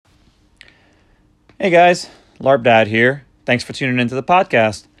Hey guys, LARP Dad here. Thanks for tuning into the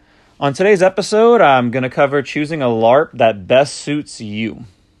podcast. On today's episode, I'm going to cover choosing a LARP that best suits you.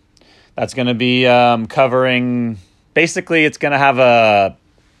 That's going to be covering, basically it's going to have a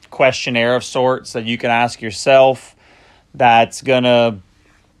questionnaire of sorts that you can ask yourself that's going to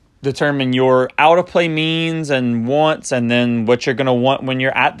determine your out-of-play means and wants, and then what you're going to want when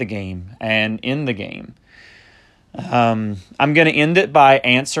you're at the game and in the game. I'm going to end it by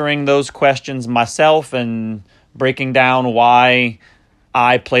answering those questions myself and breaking down why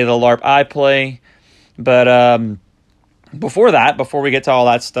I play the LARP I play. But before we get to all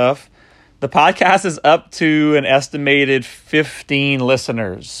that stuff, the podcast is up to an estimated 15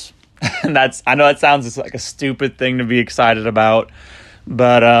 listeners. And I know that sounds like a stupid thing to be excited about,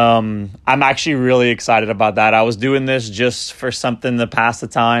 but I'm actually really excited about that. I was doing this just for something to pass the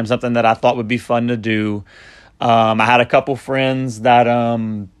time, something that I thought would be fun to do. I had a couple friends that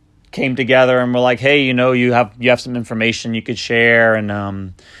came together and were like, hey, you have some information you could share,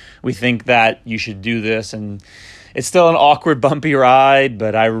 and we think that you should do this. And it's still an awkward, bumpy ride,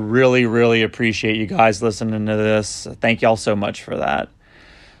 but I really, really appreciate you guys listening to this. Thank y'all so much for that.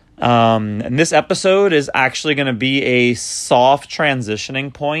 And this episode is actually going to be a soft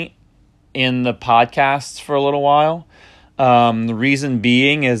transitioning point in the podcast for a little while. The reason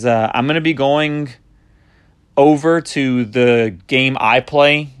being is I'm going to be going over to the game I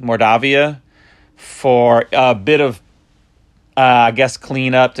play, Mordavia, for a bit of,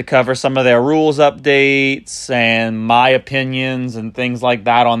 cleanup to cover some of their rules updates and my opinions and things like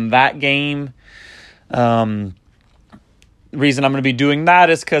that on that game. The reason I'm going to be doing that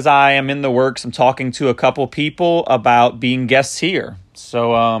is because I am in the works. I'm talking to a couple people about being guests here.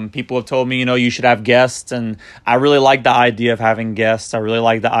 So people have told me, you should have guests, and I really like the idea of having guests. I really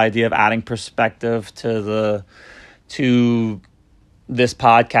like the idea of adding perspective to this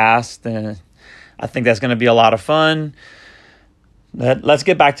podcast, and I think that's going to be a lot of fun. But let's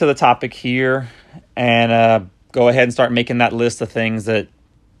get back to the topic here and go ahead and start making that list of things that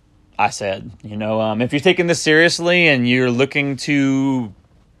I said. If you're taking this seriously and you're looking to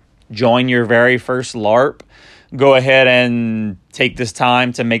join your very first LARP, go ahead and take this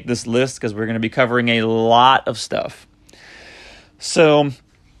time to make this list, because we're going to be covering a lot of stuff. So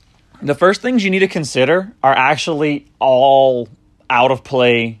the first things you need to consider are actually all out of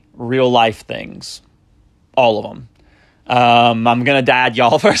play, real life things. All of them. I'm going to dad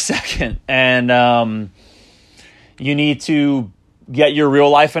y'all for a second. And you need to get your real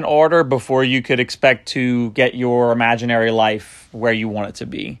life in order before you could expect to get your imaginary life where you want it to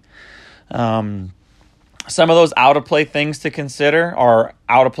be. Some of those out-of-play things to consider, or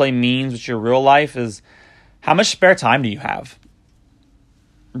out-of-play means with your real life, is how much spare time do you have?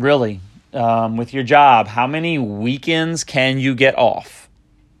 Really, with your job, how many weekends can you get off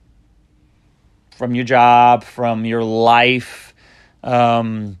from your job, from your life? How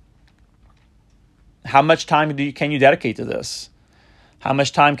much time can you dedicate to this? How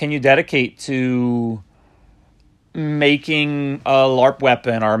much time can you dedicate to making a LARP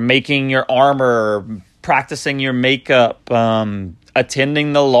weapon, or making your armor, practicing your makeup,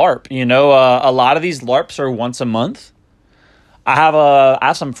 attending the LARP? A lot of these LARPs are once a month. I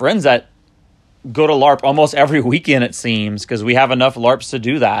have some friends that go to LARP almost every weekend, it seems, because we have enough LARPs to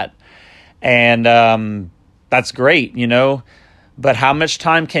do that. And that's great, But how much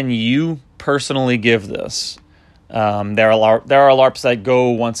time can you personally give this? There are LARPs that go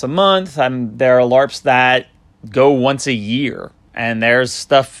once a month, and there are LARPs that go once a year. And there's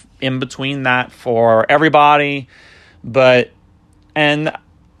stuff in between that for everybody. And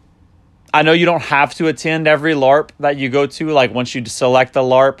I know you don't have to attend every LARP that you go to, like once you select a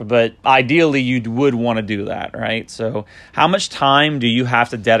LARP, but ideally you would want to do that, right? So how much time do you have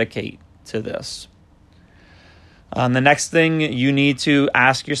to dedicate to this? The next thing you need to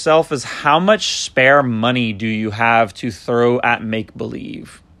ask yourself is, how much spare money do you have to throw at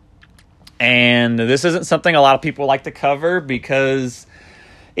make-believe? And this isn't something a lot of people like to cover, because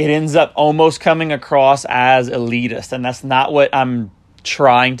it ends up almost coming across as elitist, and that's not what I'm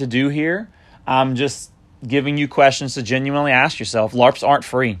trying to do here. I'm just giving you questions to genuinely ask yourself. LARPs aren't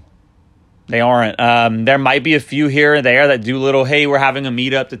free. They aren't. There might be a few here and there that do little, hey, we're having a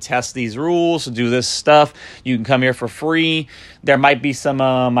meetup to test these rules, to do this stuff. You can come here for free. There might be some,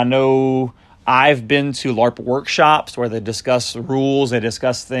 I know I've been to LARP workshops where they discuss rules, they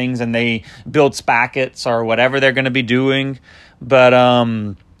discuss things, and they build spackets or whatever they're going to be doing. But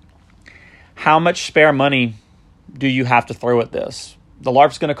how much spare money do you have to throw at this? The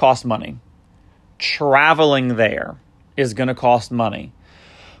LARP's going to cost money. Traveling there is going to cost money.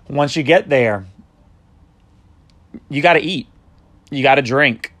 Once you get there, you got to eat. You got to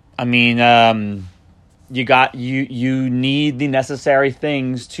drink. I mean, you need the necessary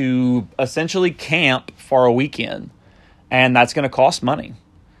things to essentially camp for a weekend, and that's going to cost money.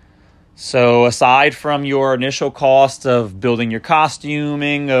 So aside from your initial cost of building your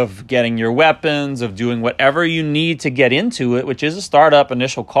costuming, of getting your weapons, of doing whatever you need to get into it, which is a startup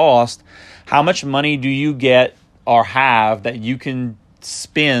initial cost, how much money do you get or have that you can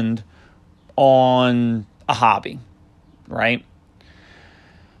spend on a hobby, right?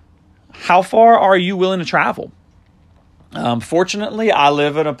 How far are you willing to travel? Fortunately, I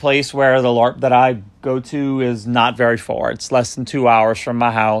live in a place where the LARP that I go to is not very far. It's less than 2 hours from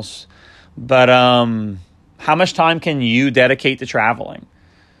my house. But how much time can you dedicate to traveling?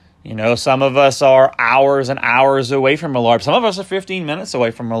 You know, some of us are hours and hours away from a LARP. Some of us are 15 minutes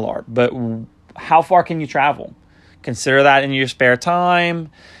away from a LARP. But how far can you travel? Consider that in your spare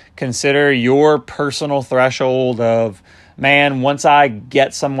time. Consider your personal threshold of, man, once I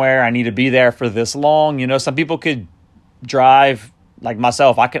get somewhere, I need to be there for this long. You know, some people could drive, like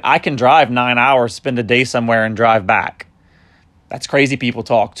myself. I can drive 9 hours, spend a day somewhere, and drive back. That's crazy people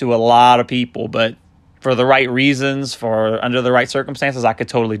talk to a lot of people, but for the right reasons, for under the right circumstances, I could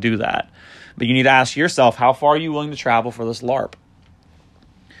totally do that. But you need to ask yourself, how far are you willing to travel for this LARP?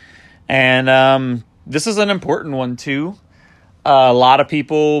 And this is an important one too. A lot of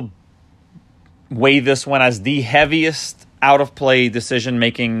people weigh this one as the heaviest out-of-play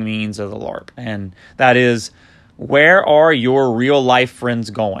decision-making means of the LARP. And that is, where are your real-life friends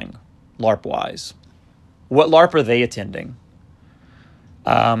going, LARP-wise? What LARP are they attending?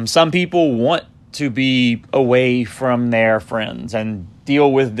 Some people want to be away from their friends and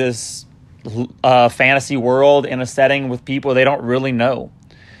deal with this fantasy world in a setting with people they don't really know.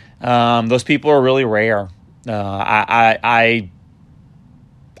 Those people are really rare.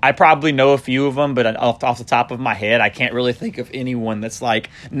 I probably know a few of them, but off the top of my head, I can't really think of anyone that's like,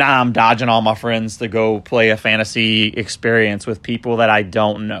 nah, I'm dodging all my friends to go play a fantasy experience with people that I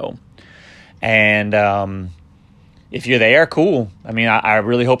don't know. And if you're there, cool. I mean, I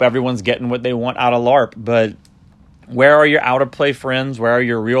really hope everyone's getting what they want out of LARP, but where are your out-of-play friends, where are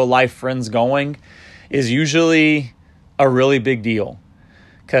your real-life friends going, is usually a really big deal.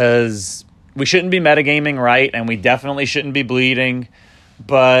 Because we shouldn't be metagaming, right? And we definitely shouldn't be bleeding,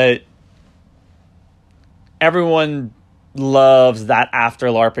 but everyone loves that after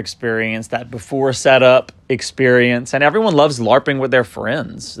LARP experience, that before setup experience, and everyone loves LARPing with their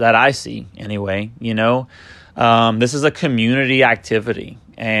friends, that I see anyway, you know? This is a community activity,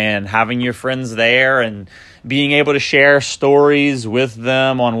 and having your friends there and being able to share stories with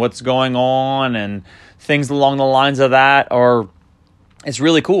them on what's going on and things along the lines of that it's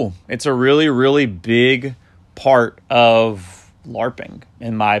really cool. It's a really, really big part of LARPing,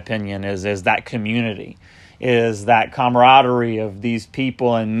 in my opinion, is that community, is that camaraderie of these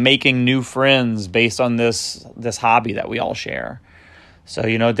people and making new friends based on this hobby that we all share. So,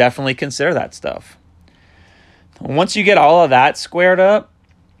 you know, definitely consider that stuff. Once you get all of that squared up,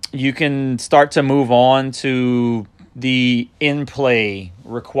 you can start to move on to the in-play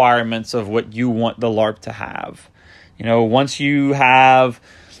requirements of what you want the LARP to have. You know, once you have,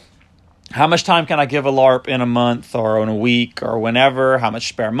 how much time can I give a LARP in a month or in a week or whenever? How much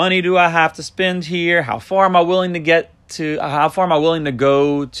spare money do I have to spend here? How far am I willing to go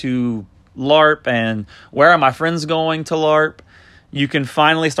to LARP, and where are my friends going to LARP? You can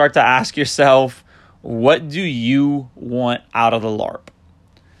finally start to ask yourself, what do you want out of the LARP?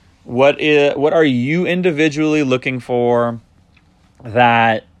 What are you individually looking for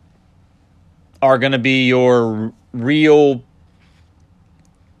that are going to be your real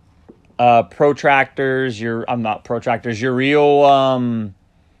protractors, your real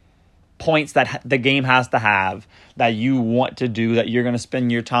points that the game has to have, that you want to do, that you're going to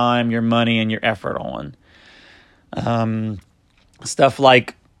spend your time, your money, and your effort on. Stuff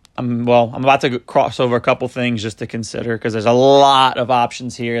like, I'm about to cross over a couple things just to consider, because there's a lot of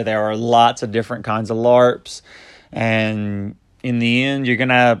options here. There are lots of different kinds of LARPs, and in the end, you're going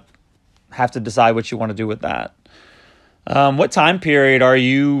to have to decide what you want to do with that. What time period are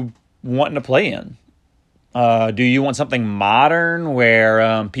you wanting to play in? Do you want something modern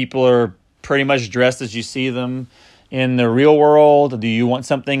where people are pretty much dressed as you see them in the real world? Do you want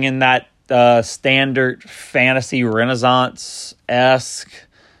something in that standard fantasy Renaissance-esque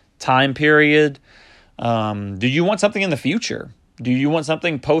time period? Do you want something in the future? Do you want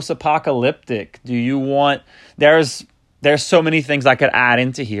something post-apocalyptic? Do you want... There's so many things I could add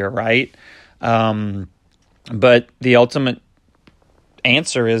into here, right? But the ultimate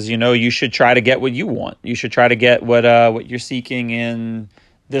answer is, you should try to get what you want. You should try to get what you're seeking in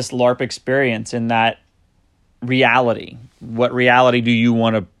this LARP experience, in that reality. What reality do you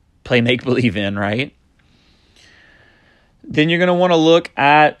want to play make-believe in, right? Then you're going to want to look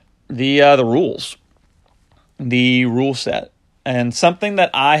at the rules, the rule set. And something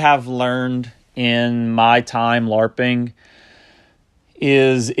that I have learned in my time LARPing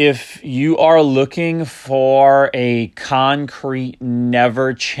is if you are looking for a concrete,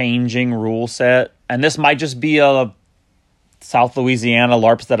 never-changing rule set, and this might just be a South Louisiana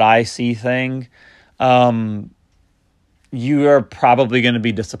LARPs that I see thing, you are probably going to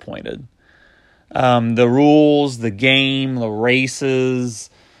be disappointed. The rules, the game, the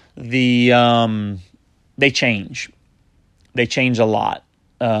races, they change. They change a lot.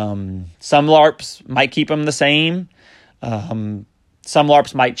 Some LARPs might keep them the same. Some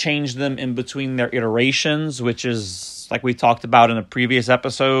LARPs might change them in between their iterations, which is, like we talked about in a previous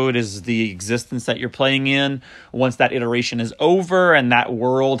episode, is the existence that you're playing in. Once that iteration is over and that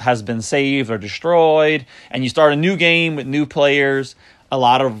world has been saved or destroyed, and you start a new game with new players, a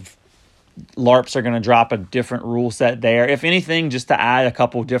lot of LARPs are going to drop a different rule set there. If anything, just to add a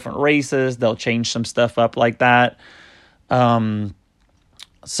couple different races, they'll change some stuff up like that. Some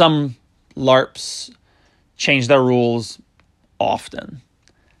LARPs change their rules often.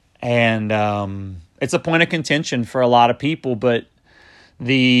 And it's a point of contention for a lot of people, but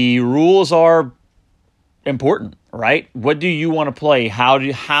the rules are important, right? What do you want to play?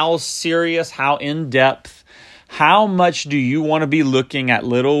 How serious, how in-depth, how much do you want to be looking at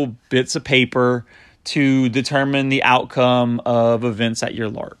little bits of paper to determine the outcome of events at your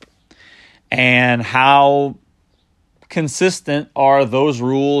LARP? And how consistent are those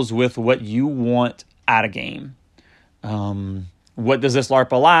rules with what you want at a game? What does this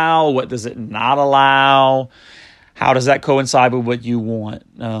LARP allow? What does it not allow? How does that coincide with what you want?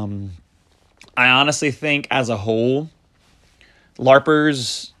 I honestly think as a whole,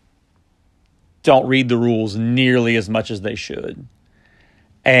 LARPers don't read the rules nearly as much as they should.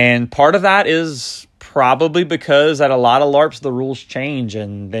 And part of that is probably because at a lot of LARPs, the rules change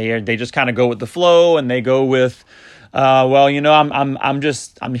and they just kind of go with the flow, and they go with,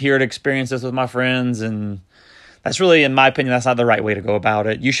 I'm here to experience this with my friends. And that's really, in my opinion, that's not the right way to go about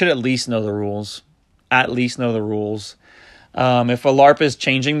it. You should at least know the rules. If a LARP is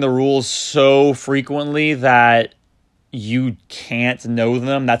changing the rules so frequently that you can't know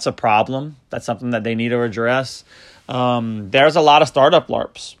them, that's a problem. That's something that they need to address. There's a lot of startup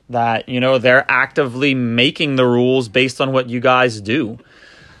LARPs that, they're actively making the rules based on what you guys do.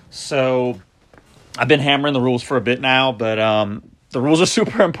 So I've been hammering the rules for a bit now, but the rules are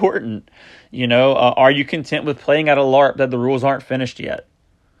super important. Are you content with playing at a LARP that the rules aren't finished yet?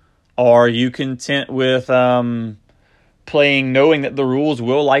 Are you content with playing knowing that the rules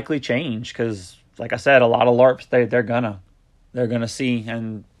will likely change? Because, like I said, a lot of LARPs, they're gonna see,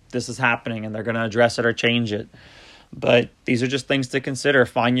 and this is happening, and they're gonna address it or change it. But these are just things to consider.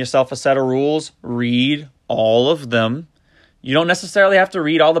 Find yourself a set of rules. Read all of them. You don't necessarily have to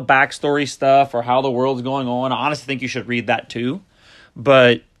read all the backstory stuff or how the world's going on. I honestly think you should read that too.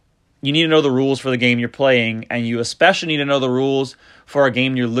 But you need to know the rules for the game you're playing, and you especially need to know the rules for a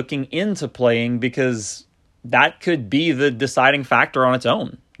game you're looking into playing, because that could be the deciding factor on its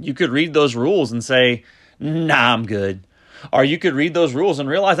own. You could read those rules and say, nah, I'm good. Or you could read those rules and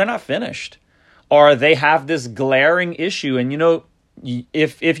realize they're not finished. Or they have this glaring issue. And,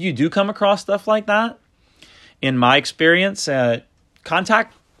 if you do come across stuff like that, in my experience,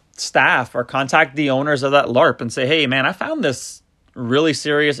 contact staff or contact the owners of that LARP and say, hey, man, I found this really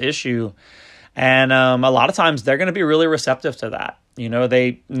serious issue. And a lot of times they're going to be really receptive to that.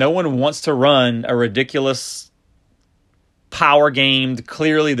 No one wants to run a ridiculous power gamed,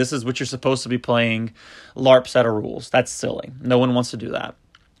 clearly this is what you're supposed to be playing LARP set of rules. That's silly. No one wants to do that.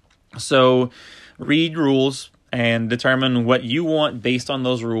 So read rules and determine what you want based on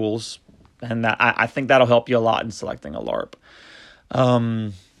those rules. And I think that'll help you a lot in selecting a LARP.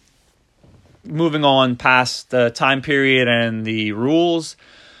 Moving on past the time period and the rules,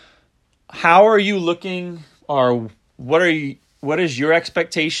 how are you looking, or what is your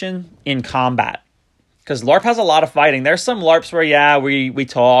expectation in combat? Because LARP has a lot of fighting. There's some LARPs where, we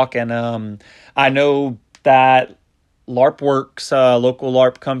talk, and I know that LARP Works, local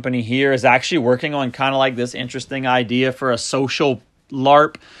LARP company here, is actually working on kind of like this interesting idea for a social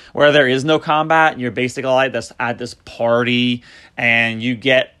LARP where there is no combat. You're basically like this at this party, and you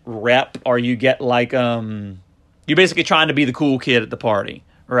get rep, or you get like you're basically trying to be the cool kid at the party,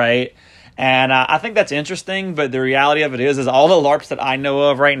 right? And I think that's interesting, but the reality of it is all the LARPs that I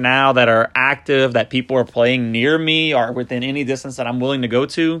know of right now that are active, that people are playing near me or within any distance that I'm willing to go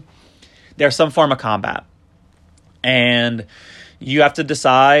to, there's some form of combat. And you have to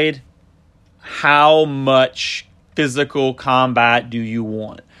decide how much physical combat do you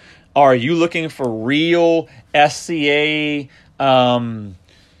want. Are you looking for real SCA,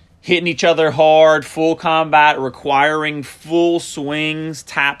 hitting each other hard, full combat, requiring full swings,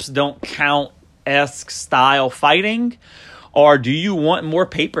 taps don't count-esque style fighting? Or do you want more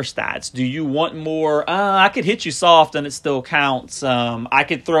paper stats? Do you want more, I could hit you soft and it still counts. I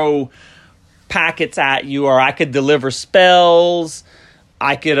could throw packets at you, or I could deliver spells.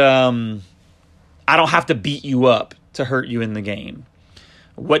 I don't have to beat you up to hurt you in the game.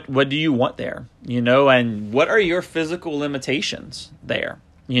 What do you want there? And what are your physical limitations there?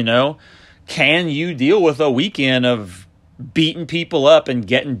 Can you deal with a weekend of beating people up and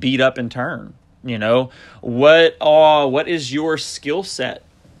getting beat up in turn? What is your skill set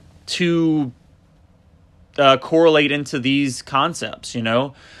to correlate into these concepts?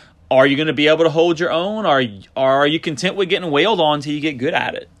 Are you going to be able to hold your own? Are you content with getting wailed on till you get good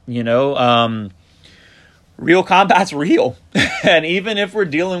at it? Real combat's real. And even if we're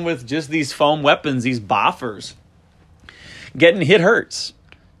dealing with just these foam weapons, these boffers, getting hit hurts.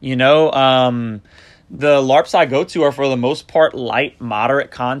 The LARPs I go to are for the most part light, moderate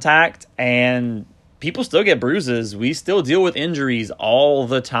contact, and people still get bruises. We still deal with injuries all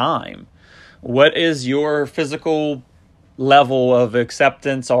the time. What is your physical level of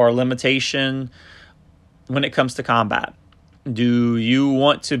acceptance or limitation when it comes to combat? Do you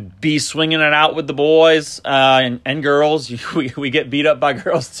want to be swinging it out with the boys and girls? We get beat up by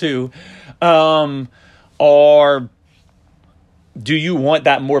girls too. Or do you want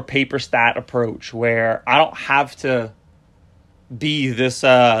that more paper stat approach where I don't have to be this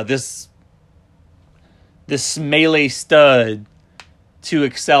melee stud to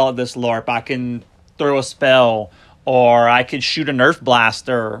excel at this LARP? I can throw a spell, or I could shoot a Nerf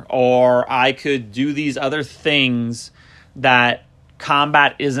blaster, or I could do these other things that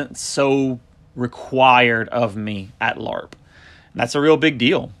combat isn't so required of me at LARP. And that's a real big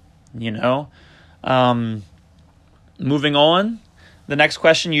deal, Moving on, the next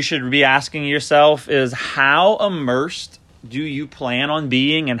question you should be asking yourself is, how immersed do you plan on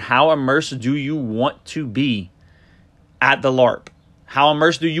being, and how immersed do you want to be at the LARP? How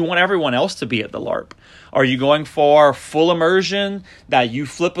immersed do you want everyone else to be at the LARP? Are you going for full immersion, that you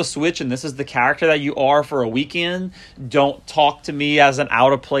flip a switch and this is the character that you are for a weekend? Don't talk to me as an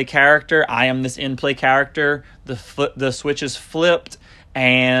out-of-play character. I am this in-play character. The switch is flipped,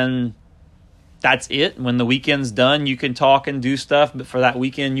 and that's it. When the weekend's done, you can talk and do stuff, but for that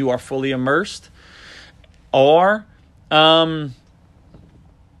weekend, you are fully immersed. Or do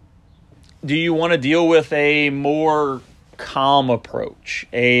you want to deal with a more calm approach?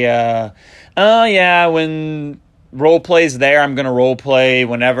 When role play's there, I'm going to role play.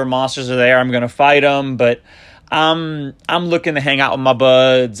 Whenever monsters are there, I'm going to fight them. But I'm looking to hang out with my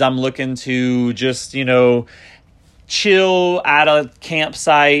buds. I'm looking to just, chill at a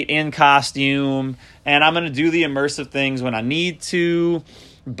campsite in costume. And I'm going to do the immersive things when I need to.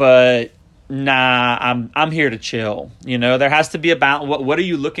 But nah, I'm here to chill. There has to be a balance. What are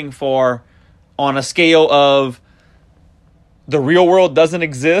you looking for on a scale of the real world doesn't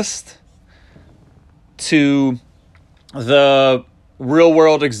exist to the real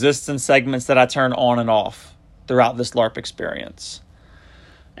world exists in segments that I turn on and off throughout this LARP experience?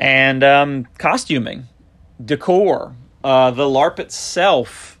 And costuming, decor, the LARP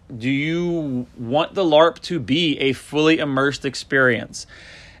itself. Do you want the LARP to be a fully immersed experience?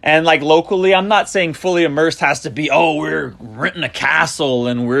 And like locally, I'm not saying fully immersed has to be, we're renting a castle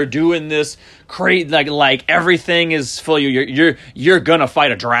and we're doing this crazy, like everything is full. You're gonna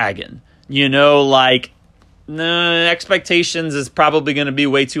fight a dragon. Expectations is probably going to be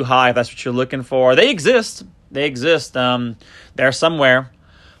way too high if that's what you're looking for. They exist. They're somewhere.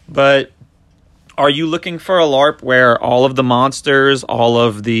 But are you looking for a LARP where all of the monsters, all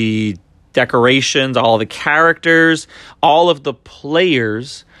of the decorations, all of the characters, all of the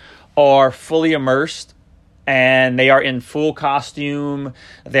players are fully immersed and they are in full costume?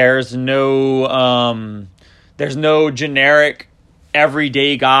 There's no generic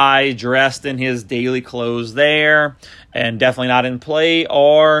everyday guy dressed in his daily clothes there, and definitely not in play?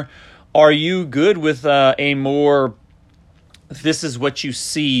 Or are you good with a more, this is what you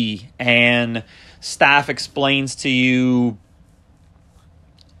see, and staff explains to you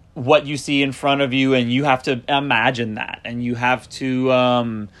what you see in front of you, and you have to imagine that, and you have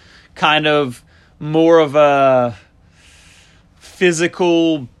to kind of more of a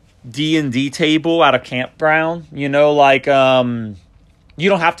physical D&D table at a campground, you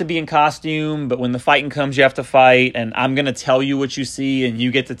don't have to be in costume, but when the fighting comes, you have to fight, and I'm going to tell you what you see, and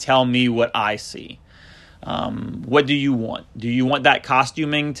you get to tell me what I see. What do you want? Do you want that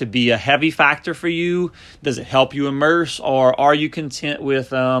costuming to be a heavy factor for you? Does it help you immerse? Or are you content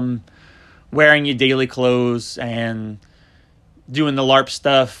with wearing your daily clothes and doing the LARP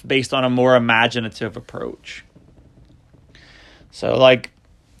stuff based on a more imaginative approach? So, like,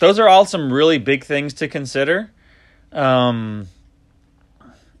 those are all some really big things to consider. The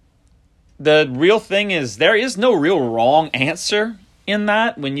real thing is there is no real wrong answer in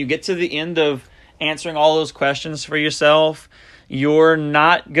that. When you get to the end of answering all those questions for yourself, you're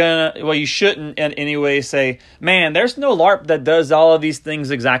not gonna, well, you shouldn't in any way say, man, there's no LARP that does all of these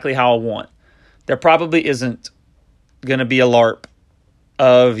things exactly how I want. There probably isn't gonna be a LARP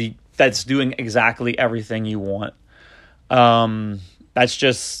that's doing exactly everything you want. That's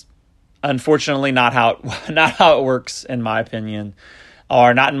just unfortunately not how it works, in my opinion,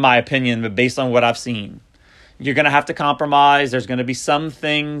 or not in my opinion, but based on what I've seen. You're going to have to compromise. There's going to be some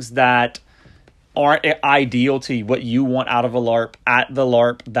things that aren't ideal to what you want out of a LARP at the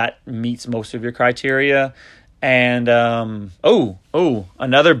LARP that meets most of your criteria. And, another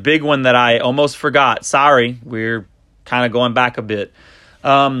big one that I almost forgot. Sorry, we're kind of going back a bit.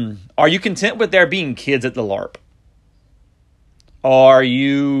 Are you content with there being kids at the LARP? Are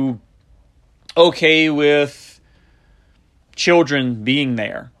you okay with children being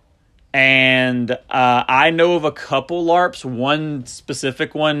there? And I know of a couple LARPs. One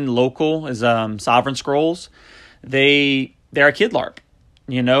specific one, local, is Sovereign Scrolls. They're a kid LARP.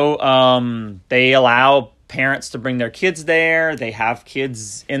 They allow parents to bring their kids there. They have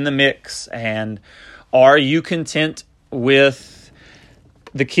kids in the mix. And are you content with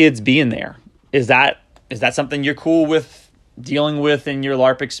the kids being there? Is that something you're cool with dealing with in your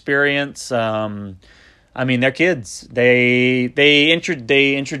LARP experience? They're kids. They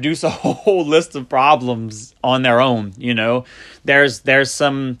introduce a whole list of problems on their own. There's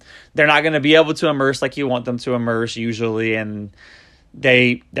some, they're not going to be able to immerse like you want them to immerse usually, and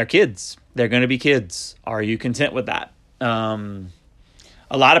they're kids. They're going to be kids. Are you content with that? A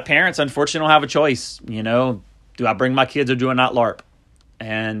lot of parents, unfortunately, don't have a choice. Do I bring my kids or do I not LARP?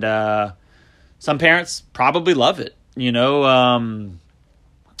 And some parents probably love it.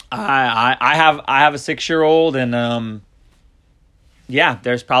 I have a 6-year-old, and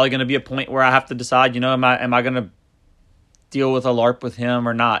there's probably going to be a point where I have to decide, am I going to deal with a LARP with him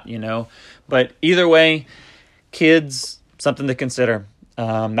or not, But either way, kids, something to consider.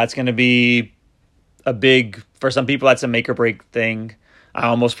 That's going to be for some people, that's a make or break thing. I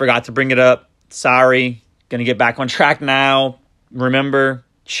almost forgot to bring it up. Sorry. Going to get back on track now. Remember,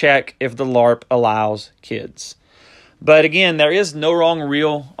 check if the LARP allows kids. But again, there is no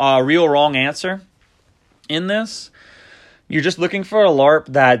real wrong answer in this. You're just looking for a LARP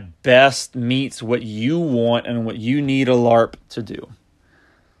that best meets what you want and what you need a LARP to do.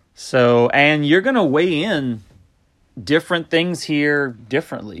 So, and you're going to weigh in different things here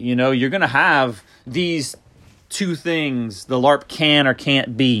differently. You're going to have these two things the LARP can or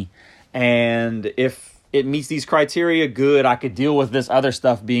can't be. And if it meets these criteria, good, I could deal with this other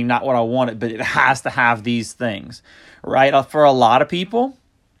stuff being not what I wanted, but it has to have these things, right? For a lot of people,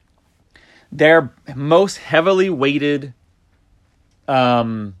 their most heavily weighted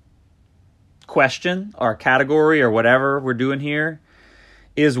question or category or whatever we're doing here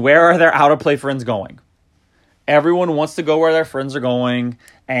is, where are their out-of-play friends going? Everyone wants to go where their friends are going,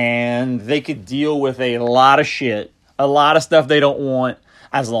 and they could deal with a lot of shit, a lot of stuff they don't want,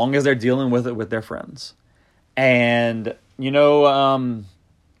 as long as they're dealing with it with their friends. And, my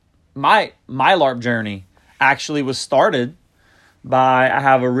LARP journey actually was started by, I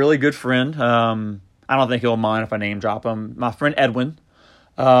have a really good friend. I don't think he'll mind if I name drop him. My friend Edwin,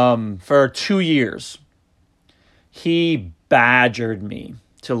 for 2 years, he badgered me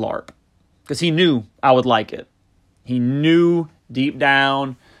to LARP because he knew I would like it. He knew deep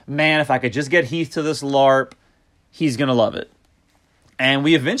down, man, if I could just get Heath to this LARP, he's going to love it. And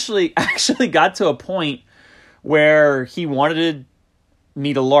we eventually actually got to a point where he wanted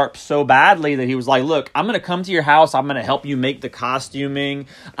me to LARP so badly that he was like, look, I'm going to come to your house. I'm going to help you make the costuming.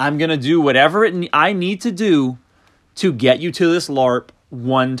 I'm going to do whatever I need to do to get you to this LARP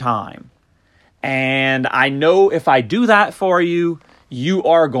one time. And I know if I do that for you, you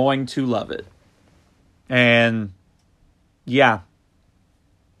are going to love it. And yeah,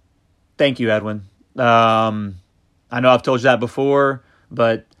 thank you, Edwin. I know I've told you that before,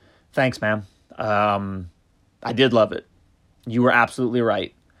 but thanks, man. I did love it. You were absolutely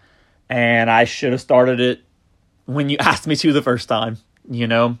right. And I should have started it when you asked me to the first time,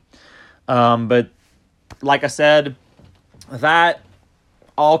 But like I said, that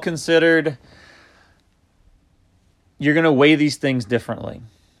all considered, you're going to weigh these things differently.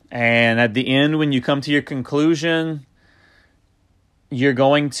 And at the end, when you come to your conclusion, you're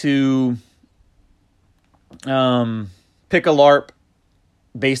going to pick a LARP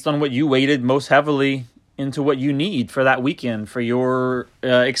based on what you weighted most heavily into what you need for that weekend, for your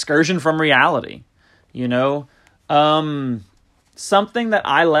excursion from reality. You know, something that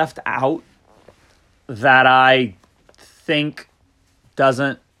I left out that I think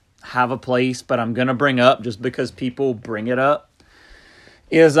doesn't have a place, but I'm going to bring up just because people bring it up,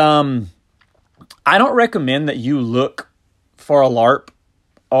 is I don't recommend that you look for a LARP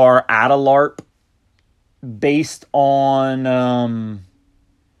or at a LARP based on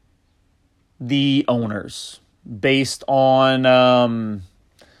the owners, based on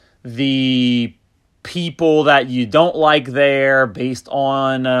the people that you don't like there, based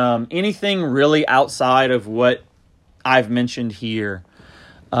on anything really outside of what I've mentioned here.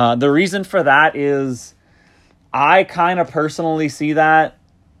 The reason for that is I kind of personally see that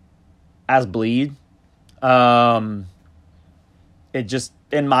as bleed. It just,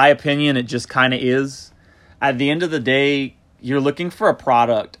 in my opinion, it just kind of is. At the end of the day, you're looking for a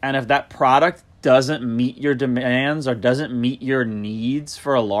product, and if that product doesn't meet your demands or doesn't meet your needs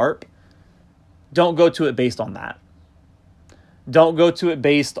for a LARP, don't go to it based on that. Don't go to it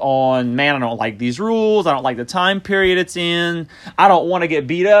based on, man, I don't like these rules. I don't like the time period it's in. I don't want to get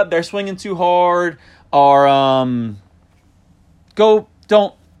beat up. They're swinging too hard. Or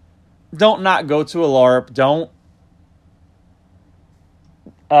don't not go to a LARP.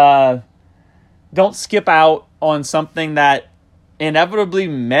 Don't skip out on something that inevitably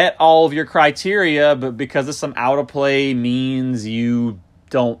met all of your criteria, but because of some out of play means you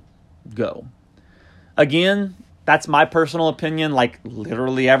don't go. Again, that's my personal opinion, like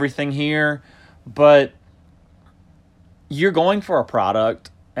literally everything here, but you're going for a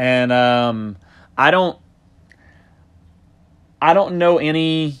product, and I don't know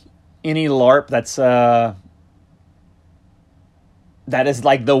any LARP that is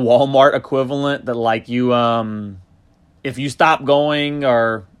like the Walmart equivalent, that like you if you stop going,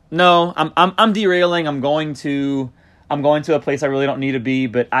 or no, I'm derailing. I'm going to a place I really don't need to be,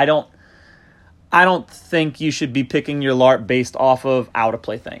 but I don't think you should be picking your LARP based off of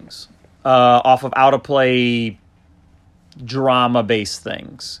out-of-play things. Off of out-of-play drama-based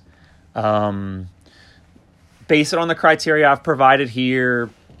things. Base it on the criteria I've provided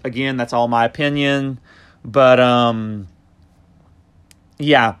here. Again, that's all my opinion. But,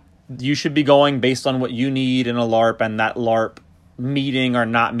 yeah, you should be going based on what you need in a LARP, and that LARP meeting or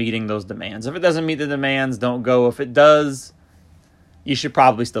not meeting those demands. If it doesn't meet the demands, don't go. If it does, you should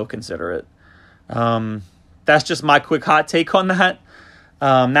probably still consider it. That's just my quick hot take on that.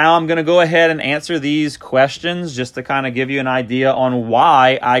 Now I'm going to go ahead and answer these questions just to kind of give you an idea on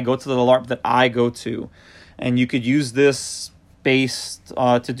why I go to the LARP that I go to. And you could use this based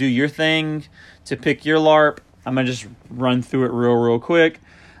to do your thing, to pick your LARP. I'm going to just run through it real quick.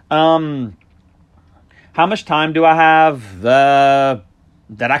 How much time do I have that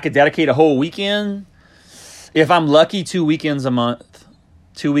I could dedicate a whole weekend? If I'm lucky, 2 weekends a month.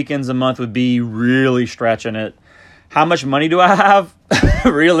 2 weekends a month would be really stretching it. How much money do I have?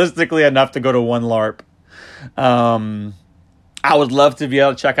 Realistically, enough to go to one LARP. I would love to be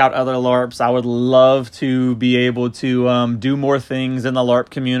able to check out other LARPs. I would love to be able to do more things in the LARP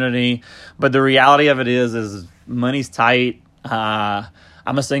community. But the reality of it is money's tight.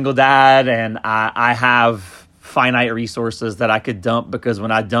 I'm a single dad, and I have finite resources that I could dump, because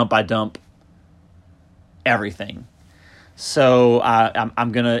when I dump everything. So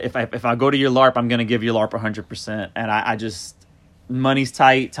I'm gonna, if I go to your LARP, I'm gonna give your LARP 100%. And I just, money's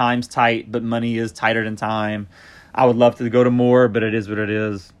tight, time's tight, but money is tighter than time. I would love to go to more, but it is what it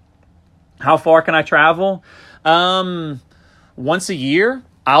is. How far can I travel? Once a year,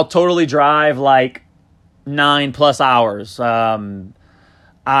 I'll totally drive like 9+ hours.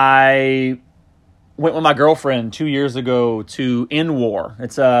 I went with my girlfriend 2 years ago to In War.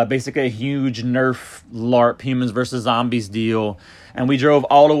 It's basically a huge Nerf LARP, humans versus zombies deal. And we drove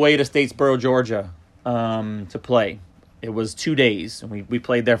all the way to Statesboro, Georgia to play. It was 2 days, and we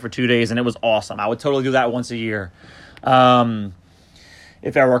played there for 2 days, and it was awesome. I would totally do that once a year.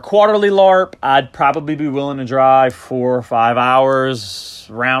 If I were a quarterly LARP, I'd probably be willing to drive 4 or 5 hours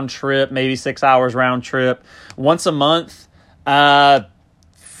round trip, maybe 6 hours round trip. Once a month, once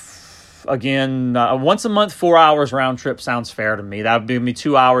a month, 4 hours round trip sounds fair to me. That would give me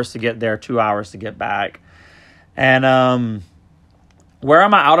 2 hours to get there, 2 hours to get back. And where are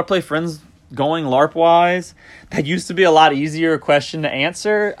my out-of-play friends going LARP-wise? That used to be a lot easier question to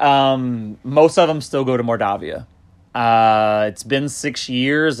answer. Most of them still go to Mordavia. It's been 6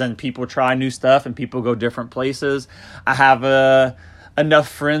 years, and people try new stuff, and people go different places. I have a enough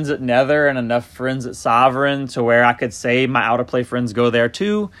friends at Nether and enough friends at Sovereign to where I could say my out-of-play friends go there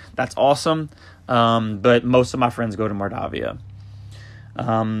too. That's awesome. But most of my friends go to Mordavia.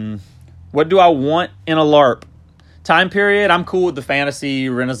 What do I want in a LARP? Time period, I'm cool with the fantasy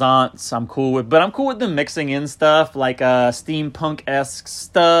renaissance. I'm cool with them mixing in stuff like steampunk-esque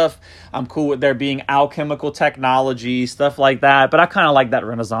stuff. I'm cool with there being alchemical technology, stuff like that. But I kind of like that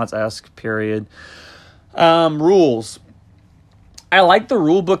renaissance-esque period. Rules. I like the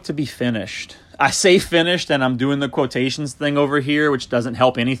rule book to be finished. I say finished, and I'm doing the quotations thing over here, which doesn't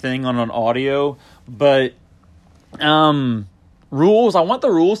help anything on an audio. But rules, I want the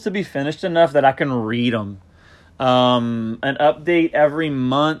rules to be finished enough that I can read them. An update every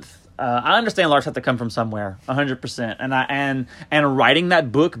month. I understand LARPs have to come from somewhere, 100%. And writing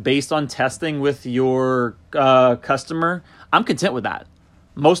that book based on testing with your customer, I'm content with that.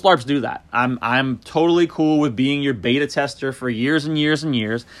 Most LARPs do that. I'm totally cool with being your beta tester for years and years and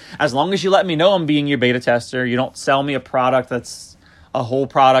years. As long as you let me know I'm being your beta tester, you don't sell me a product that's a whole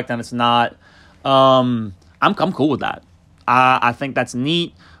product and it's not. I'm cool with that. I think that's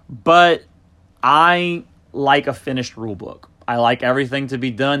neat, but I like a finished rule book. I like everything to be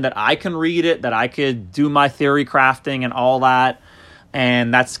done, that I can read it, that I could do my theory crafting and all that,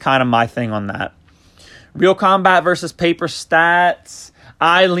 and that's kind of my thing on that. Real combat versus paper stats.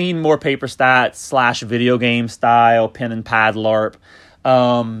 I lean more paper stats / video game style, pen and pad LARP.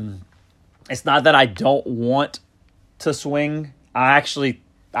 It's not that I don't want to swing. I personally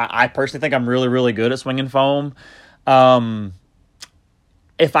think I'm really, really good at swinging foam. If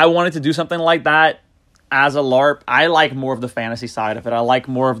I wanted to do something like that, as a LARP, I like more of the fantasy side of it. I like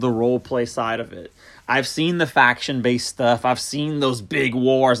more of the role play side of it. I've seen the faction-based stuff. I've seen those big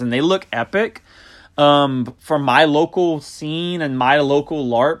wars, and they look epic. For my local scene and my local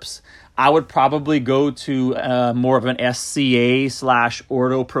LARPs, I would probably go to more of an SCA /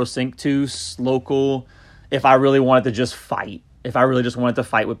 Ordo Prosynctus local if I really wanted to just fight. If I really just wanted to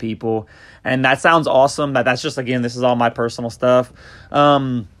fight with people. And that sounds awesome. That's just, again, this is all my personal stuff.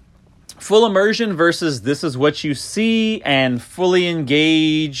 Full immersion versus this is what you see, and fully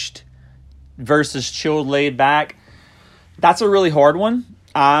engaged versus chilled, laid back. That's a really hard one.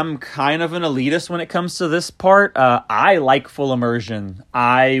 I'm kind of an elitist when it comes to this part. I like full immersion.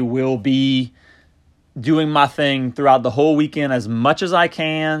 I will be doing my thing throughout the whole weekend as much as I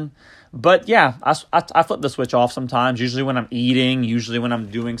can. But yeah, I flip the switch off sometimes, usually when I'm eating, usually when I'm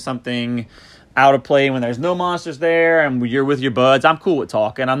doing something out of play, when there's no monsters there and you're with your buds. I'm cool with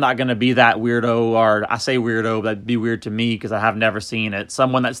talking. I'm not going to be that weirdo, or I say weirdo, that'd be weird to me because I have never seen it.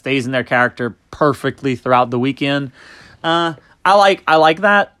 Someone that stays in their character perfectly throughout the weekend. I like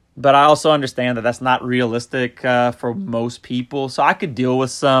that, but I also understand that that's not realistic for most people. So I could deal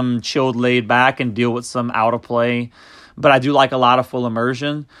with some chilled, laid back and deal with some out of play, but I do like a lot of full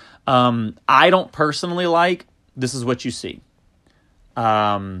immersion. I don't personally like this is what you see.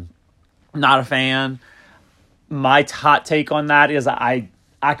 Not a fan. My hot take on that is I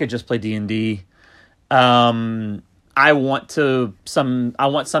could just play D&D. I want some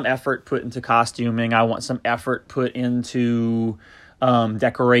effort put into costuming. I want some effort put into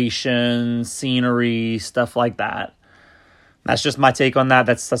decoration, scenery, stuff like that. That's just my take on that.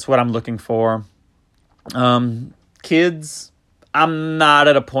 That's what I'm looking for. Kids, I'm not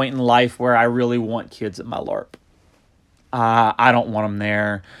at a point in life where I really want kids at my LARP. I don't want them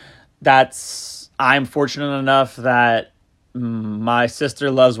there. I'm fortunate enough that my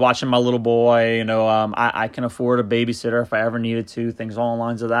sister loves watching my little boy. You know, I can afford a babysitter if I ever needed to, things along the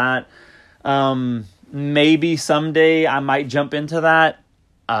lines of that. Maybe someday I might jump into that.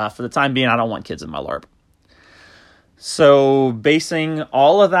 For the time being, I don't want kids in my LARP. So basing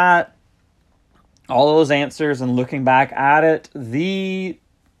all of that, all of those answers and looking back at it, the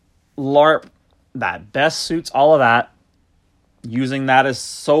LARP that best suits all of that, using that as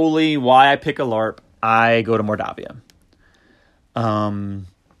solely why I pick a LARP, I go to Mordavia.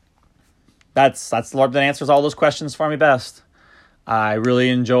 That's the LARP that answers all those questions for me best. I really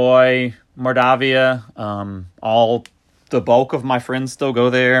enjoy Mordavia. All the bulk of my friends still go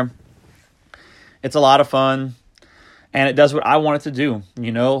there. It's a lot of fun, and it does what I want it to do.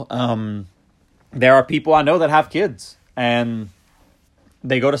 You know, there are people I know that have kids, and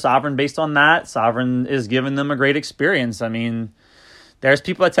they go to Sovereign based on that. Sovereign is giving them a great experience. I mean, there's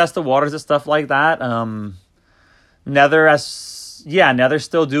people that test the waters and stuff like that. Nether's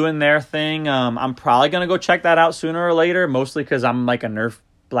still doing their thing. I'm probably going to go check that out sooner or later, mostly because I'm like a Nerf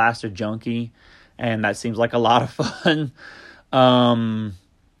blaster junkie, and that seems like a lot of fun.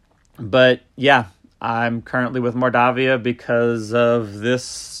 But yeah, I'm currently with Mordavia because of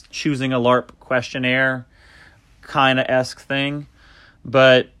this choosing a LARP questionnaire kind of esque thing.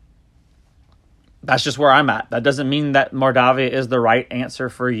 But that's just where I'm at. That doesn't mean that Mordavia is the right answer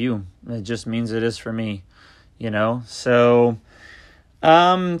for you. It just means it is for me, So to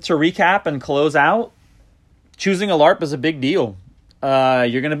recap and close out, choosing a LARP is a big deal.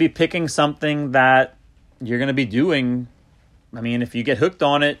 You're going to be picking something that you're going to be doing. I mean, if you get hooked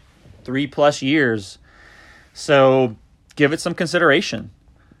on it, 3+ years. So give it some consideration.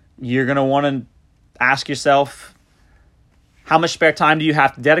 You're going to want to ask yourself, how much spare time do you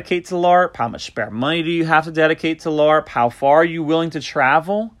have to dedicate to LARP? How much spare money do you have to dedicate to LARP? How far are you willing to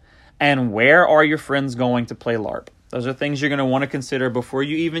travel? And where are your friends going to play LARP? Those are things you're going to want to consider before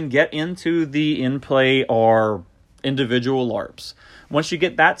you even get into the in-play or individual LARPs. Once you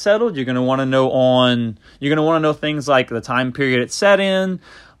get that settled, you're going to want to know things like the time period it's set in,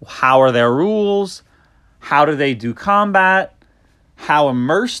 how are their rules, how do they do combat, how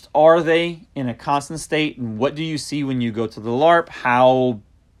immersed are they in a constant state, and what do you see when you go to the LARP? How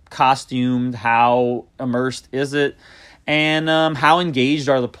costumed, how immersed is it, and how engaged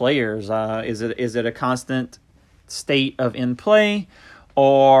are the players? Is it a constant state of in play,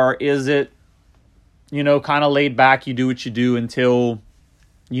 or is it kind of laid back? You do what you do until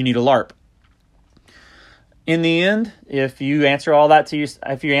you need a LARP. In the end, if you answer all that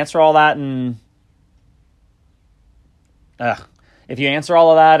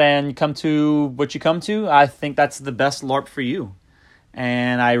and you come to what you come to, I think that's the best LARP for you.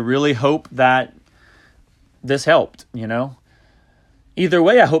 And I really hope that this helped, Either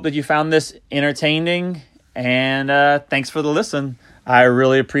way, I hope that you found this entertaining, and thanks for the listen. I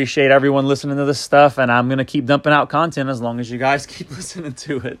really appreciate everyone listening to this stuff, and I'm going to keep dumping out content as long as you guys keep listening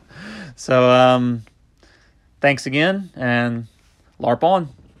to it. So thanks again, and LARP on.